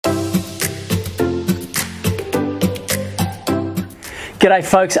G'day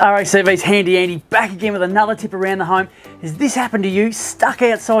folks, RACV's Handy Andy back again with another tip around the home. Has this happened to you, stuck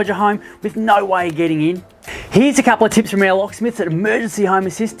outside your home with no way of getting in? Here's a couple of tips from our locksmiths at Emergency Home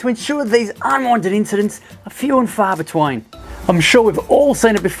Assist to ensure these unwanted incidents are few and far between. I'm sure we've all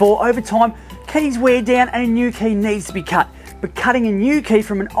seen it before. Over time, keys wear down and a new key needs to be cut. But cutting a new key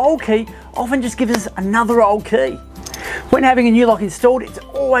from an old key often just gives us another old key. When having a new lock installed, it's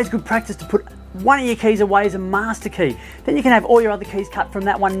always good practice to put one of your keys away as a master key. Then you can have all your other keys cut from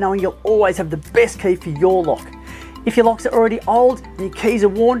that one, knowing you'll always have the best key for your lock. If your locks are already old and your keys are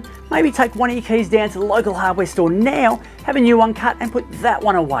worn, maybe take one of your keys down to the local hardware store now, have a new one cut and put that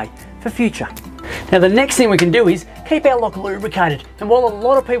one away for future. Now the next thing we can do is keep our lock lubricated, and while a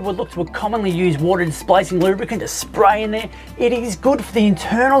lot of people would look to a commonly used water displacing lubricant to spray in there, it is good for the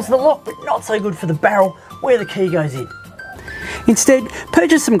internals of the lock but not so good for the barrel where the key goes in. Instead,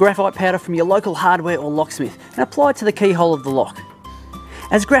 purchase some graphite powder from your local hardware or locksmith and apply it to the keyhole of the lock.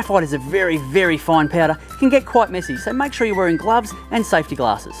 As graphite is a very fine powder, it can get quite messy, so make sure you're wearing gloves and safety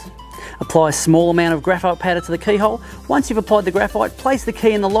glasses. Apply a small amount of graphite powder to the keyhole. Once you've applied the graphite, place the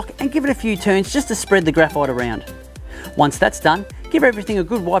key in the lock and give it a few turns just to spread the graphite around. Once that's done, give everything a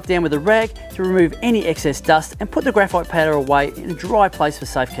good wipe down with a rag to remove any excess dust and put the graphite powder away in a dry place for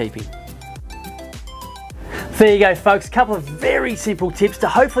safekeeping. There you go folks, a couple of very simple tips to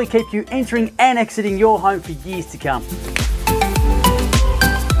hopefully keep you entering and exiting your home for years to come.